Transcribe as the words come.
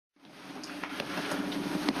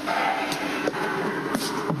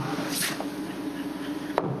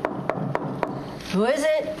Who is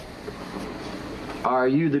it? Are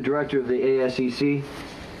you the director of the ASEC?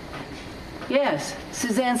 Yes,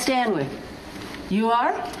 Suzanne Stanwyck. You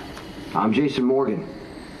are? I'm Jason Morgan.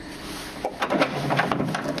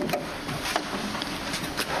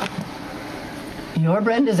 You're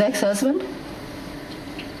Brenda's ex-husband?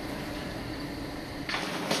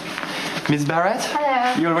 Miss Barrett?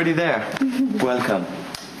 Hello. You're already there. Welcome.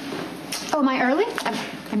 Oh, am I early?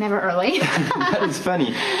 I'm never early. That is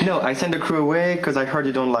funny. No, I sent the crew away because I heard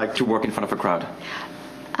you don't like to work in front of a crowd.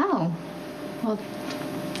 Oh, well,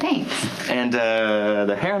 thanks. And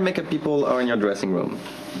the hair and makeup people are in your dressing room.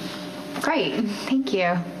 Great, thank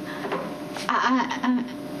you.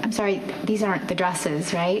 I'm sorry, these aren't the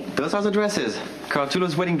dresses, right? Those are the dresses.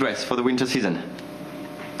 Cartulo's wedding dress for the winter season.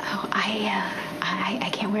 Oh, I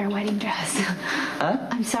can't wear a wedding dress. Huh?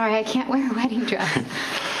 I'm sorry, I can't wear a wedding dress.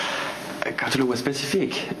 Cartulo was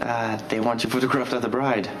specific. They want you photographed as the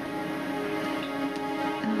bride.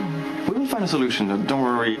 Oh. We will find a solution, don't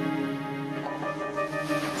worry.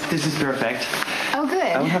 This is perfect. Oh, good.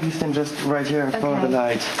 I will have you stand just right here for the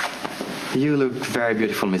light. You look very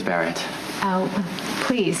beautiful, Miss Barrett. Oh,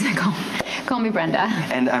 please, call me Brenda.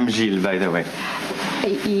 And I'm Gilles, by the way.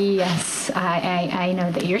 Yes, I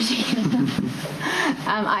know that you're Gilles.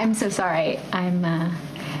 I'm so sorry.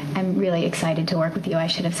 I'm really excited to work with you. I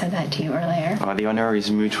should have said that to you earlier. Oh, the honor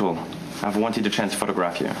is mutual. I've wanted a chance to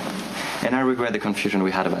photograph you. And I regret the confusion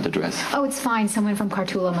we had about the dress. Oh, it's fine. Someone from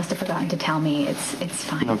Cartulo must have forgotten to tell me. It's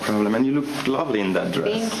fine. No problem. And you look lovely in that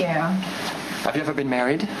dress. Thank you. Have you ever been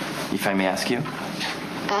married, if I may ask you?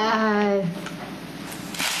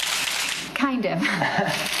 Kind of.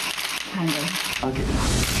 Kind of. Okay.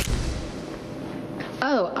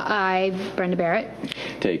 Oh, Brenda Barrett.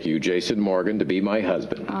 Take you, Jason Morgan, to be my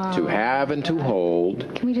husband. To have and to hold.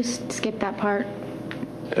 Can we just skip that part?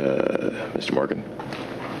 Mr. Morgan.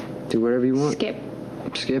 Do whatever you want.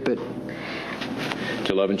 Skip it.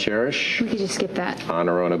 To love and cherish. We could just skip that.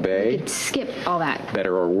 Honor and obey. Skip all that.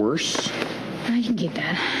 Better or worse. No, you can keep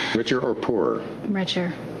that. Richer or poorer.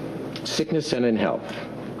 Richer. Sickness and in health.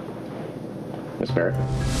 Miss Barrett.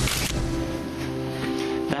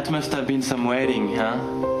 That must have been some wedding, huh?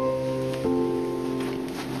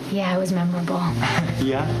 Yeah, it was memorable.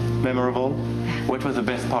 Yeah? Memorable? What was the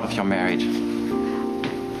best part of your marriage?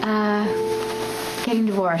 Getting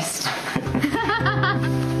divorced.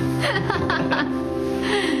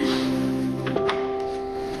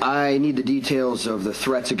 I need the details of the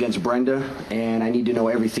threats against Brenda, and I need to know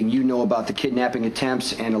everything you know about the kidnapping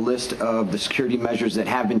attempts and a list of the security measures that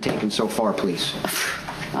have been taken so far, please.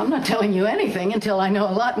 I'm not telling you anything until I know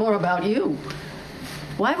a lot more about you.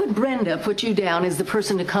 Why would Brenda put you down as the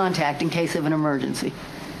person to contact in case of an emergency?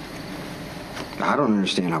 I don't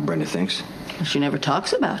understand how Brenda thinks. She never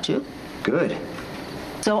talks about you. Good.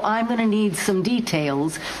 So I'm going to need some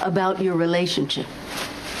details about your relationship.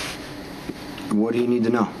 What do you need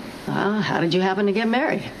to know? How did you happen to get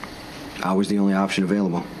married? I was the only option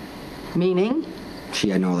available. Meaning? She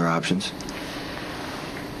had no other options.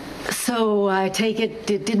 So I take it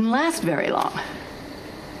didn't last very long.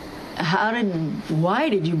 Why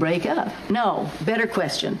did you break up? No, better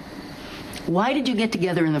question. Why did you get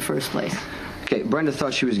together in the first place? Okay, Brenda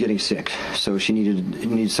thought she was getting sick, so she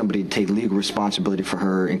needed somebody to take legal responsibility for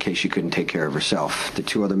her in case she couldn't take care of herself. The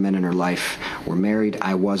two other men in her life were married.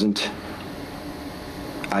 I wasn't.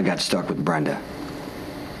 I got stuck with Brenda.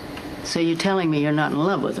 So you're telling me you're not in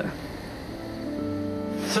love with her?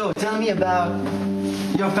 So, tell me about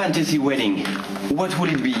your fantasy wedding. What will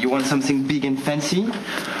it be? You want something big and fancy?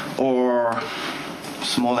 Or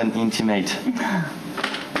small and intimate?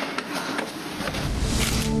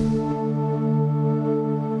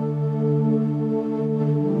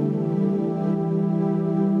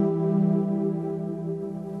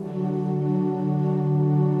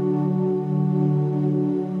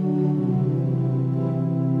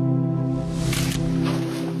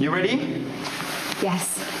 You ready?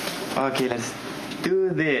 Yes. Okay, let's do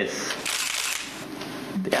this.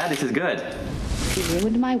 Yeah, this is good. You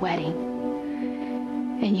ruined my wedding.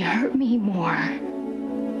 And you hurt me more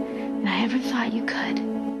than I ever thought you could.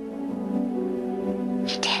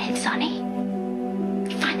 You did it, Sonny.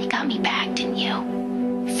 You finally got me back, didn't you?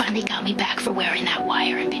 You finally got me back for wearing that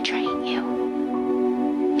wire and betraying you.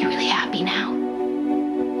 You're really happy now?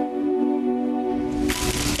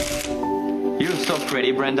 You're so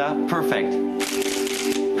pretty, Brenda. Perfect.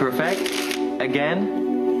 Perfect. Again.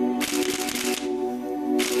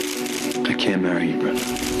 I can't marry you, Brenda.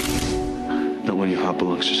 Not when your heart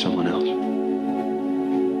belongs to someone else.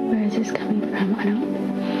 Where is this coming from? I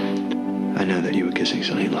don't... I know that you were kissing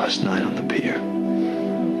Sonny last night on the pier.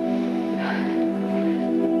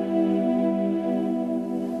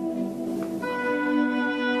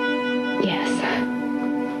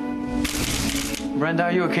 Brenda,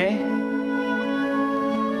 are you okay?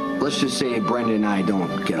 Let's just say Brenda and I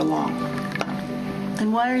don't get along.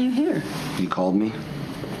 Then why are you here? You called me,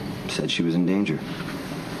 said she was in danger.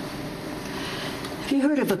 Have you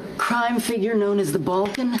heard of a crime figure known as the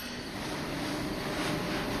Balkan?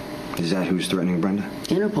 Is that who's threatening Brenda?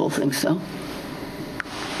 Interpol thinks so.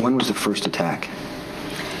 When was the first attack?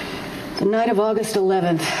 The night of August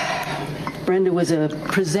 11th. Brenda was a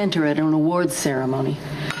presenter at an awards ceremony.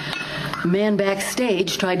 A man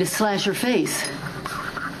backstage tried to slash her face.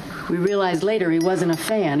 We realized later he wasn't a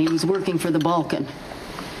fan. He was working for the Balkan.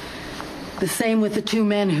 The same with the two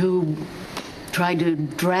men who tried to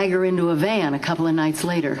drag her into a van a couple of nights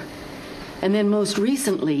later. And then most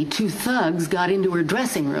recently, two thugs got into her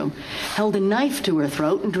dressing room, held a knife to her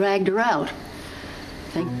throat, and dragged her out.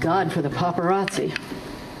 Thank God for the paparazzi.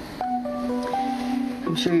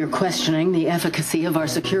 I'm sure you're questioning the efficacy of our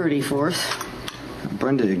security force.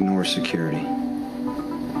 Brenda ignores security.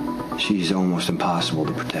 She's almost impossible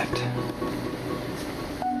to protect.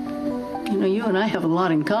 You know, you and I have a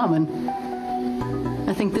lot in common.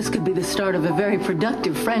 I think this could be the start of a very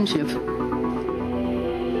productive friendship.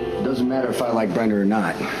 Doesn't matter if I like Brenda or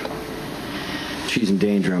not. If she's in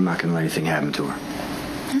danger, I'm not going to let anything happen to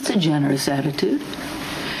her. That's a generous attitude.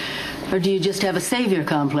 Or do you just have a savior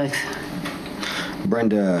complex?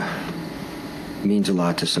 Brenda means a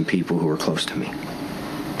lot to some people who are close to me.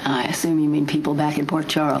 I assume you mean people back in Port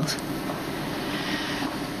Charles.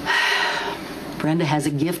 Brenda has a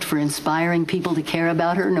gift for inspiring people to care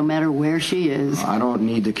about her no matter where she is. I don't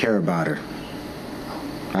need to care about her.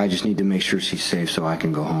 I just need to make sure she's safe so I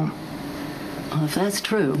can go home. Well, if that's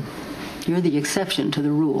true, you're the exception to the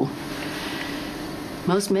rule.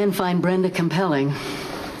 Most men find Brenda compelling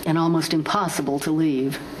and almost impossible to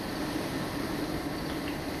leave.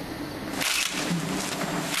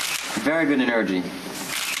 Very good energy.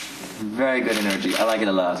 Very good energy. I like it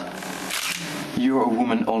a lot. You're a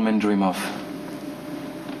woman all men dream of.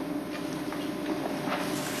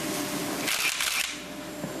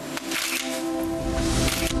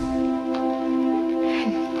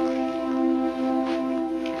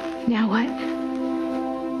 Now what?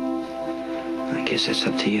 I guess that's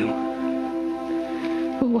up to you.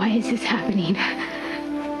 Why is this happening?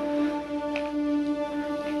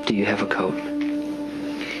 Do you have a coat?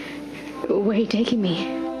 Where are you taking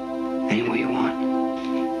me? Anywhere you want.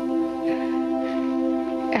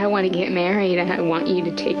 I want to get married. I want you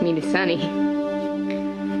to take me to Sunny.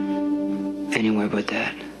 Anywhere but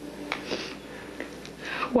that.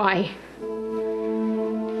 Why?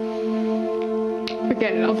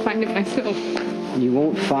 Forget it. I'll find it myself. You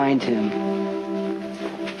won't find him.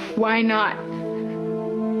 Why not?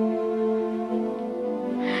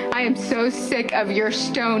 I am so sick of your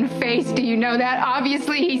stone face. Do you know that?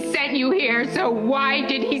 Obviously, he sent you here. So why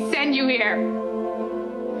did he send you here?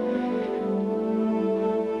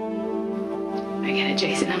 I get it,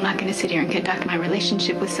 Jason. I'm not going to sit here and conduct my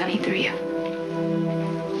relationship with Sunny through you.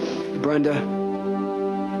 Brenda.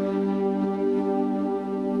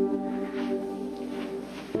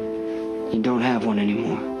 You don't have one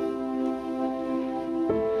anymore.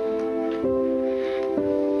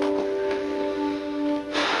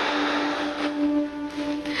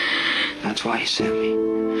 That's why he sent me.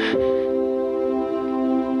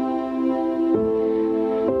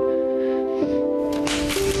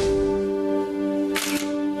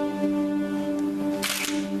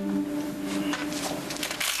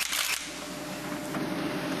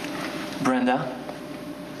 Brenda?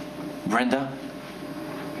 Brenda?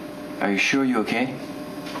 Are you sure you're okay?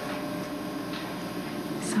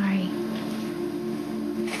 Sorry.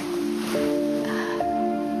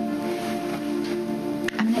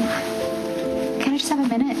 Can I just have a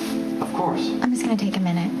minute? Of course. I'm just going to take a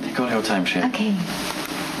minute. Take all your time, Shay. Okay.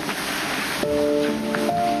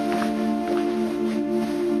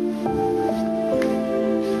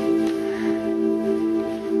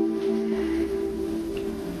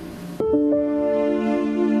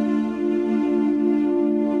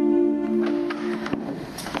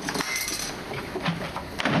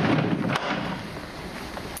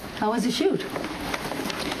 How was the shoot?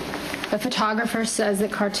 The photographer says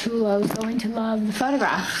that Cartullo's going to love the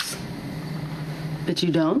photographs. But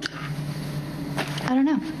you don't? I don't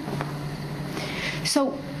know.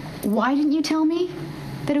 So, why didn't you tell me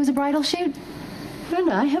that it was a bridal shoot?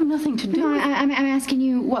 Brenda, I have nothing to do No, with I'm asking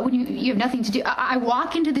you, what would you have nothing to do? I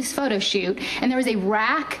walk into this photo shoot, and there was a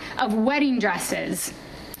rack of wedding dresses.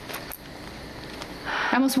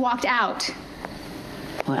 I almost walked out.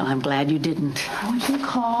 Well, I'm glad you didn't. I want you to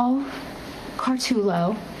call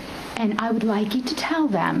Cartullo And I would like you to tell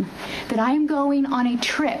them that I am going on a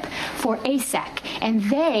trip for ASEC, and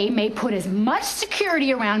they may put as much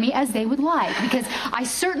security around me as they would like, because I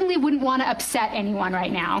certainly wouldn't want to upset anyone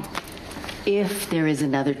right now. If there is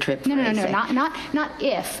another trip. No, not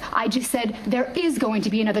if. I just said there is going to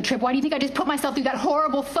be another trip. Why do you think I just put myself through that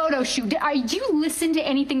horrible photo shoot? Do you listen to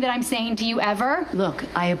anything that I'm saying to you ever? Look,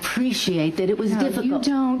 I appreciate that it was difficult. You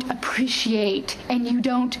don't appreciate, and you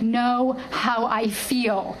don't know how I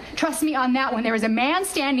feel. Trust me on that one. There is a man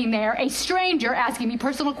standing there, a stranger, asking me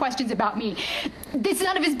personal questions about me. This is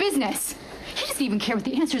none of his business. He doesn't even care what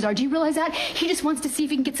the answers are. Do you realize that? He just wants to see if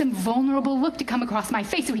he can get some vulnerable look to come across my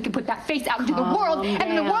face so he can put that face out into the world, and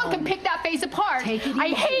then the world can pick that face apart. I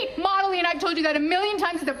hate modeling, and I've told you that a million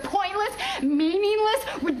times. It's a pointless,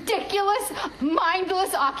 meaningless, ridiculous,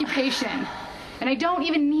 mindless occupation. And I don't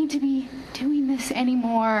even need to be doing this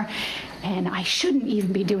anymore, and I shouldn't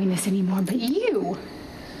even be doing this anymore, but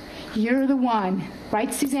you're the one,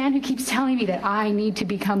 right, Suzanne, who keeps telling me that I need to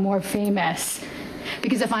become more famous.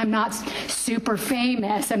 Because if I'm not super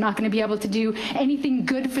famous, I'm not going to be able to do anything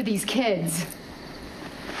good for these kids.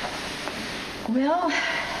 Well,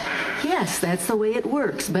 yes, that's the way it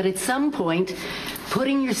works. But at some point,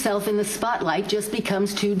 putting yourself in the spotlight just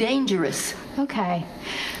becomes too dangerous. Okay.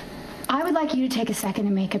 I would like you to take a second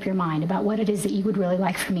and make up your mind about what it is that you would really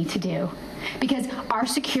like for me to do. Because our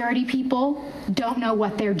security people don't know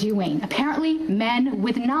what they're doing. Apparently, men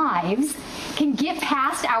with knives can get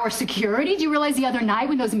past our security. Do you realize the other night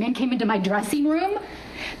when those men came into my dressing room?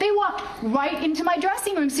 They walked right into my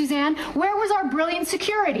dressing room, Suzanne. Where was our brilliant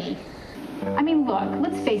security? I mean, look,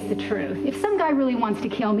 let's face the truth. If some guy really wants to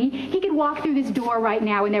kill me, he could walk through this door right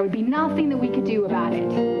now and there would be nothing that we could do about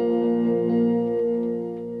it.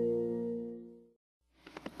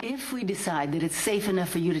 If we decide that it's safe enough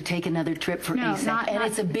for you to take another trip for ASEC, and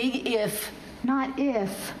it's a big if. Not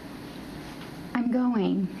if. I'm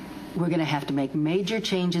going. We're going to have to make major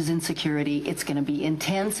changes in security. It's going to be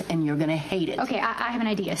intense, and you're going to hate it. Okay, I have an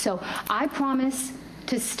idea. So I promise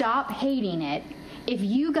to stop hating it if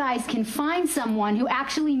you guys can find someone who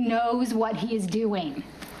actually knows what he is doing.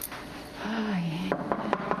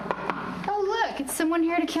 Oh, look, it's someone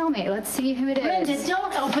here to kill me. Let's see who it is. Brenda,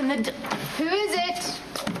 don't open the door. Who is it?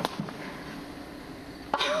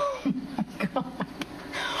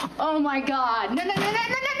 Oh my God. No.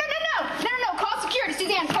 Call security,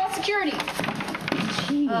 Suzanne, call security.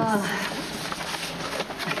 Jeez.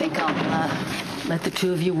 I think I'll let the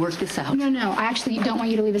two of you work this out. No, I actually don't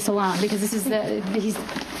want you to leave us alone because he's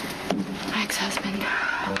my ex-husband.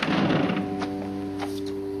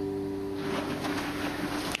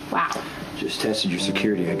 Wow. Just tested your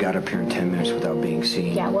security. I got up here in 10 minutes without being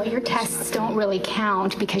seen. Yeah, well, your tests don't really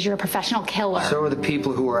count because you're a professional killer. So are the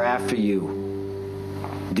people who are after you.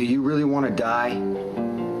 Do you really want to die?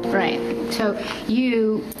 Right. So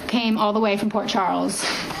you came all the way from Port Charles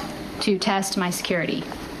to test my security.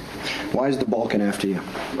 Why is the Balkan after you?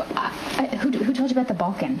 Who told you about the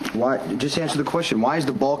Balkan? Why? Just answer the question. Why is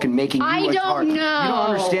the Balkan making you I don't know. You don't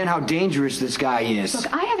understand how dangerous this guy is.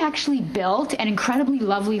 Look, I have actually built an incredibly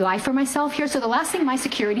lovely life for myself here, so the last thing my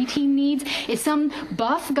security team needs is some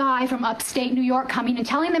buff guy from upstate New York coming and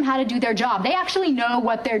telling them how to do their job. They actually know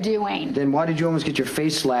what they're doing. Then why did you almost get your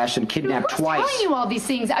face slashed and kidnapped twice? Who's telling you all these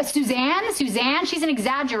things? Suzanne, she's an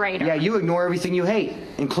exaggerator. Yeah, you ignore everything you hate,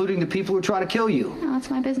 including the people who try to kill you. No, that's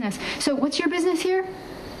my business. So what's your business here?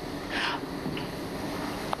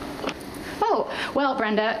 Oh, well,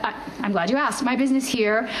 Brenda, I'm glad you asked. My business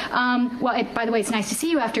here, by the way, it's nice to see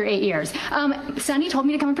you after 8 years. Sonny told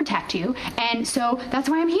me to come and protect you, and so that's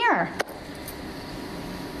why I'm here.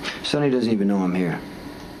 Sonny doesn't even know I'm here.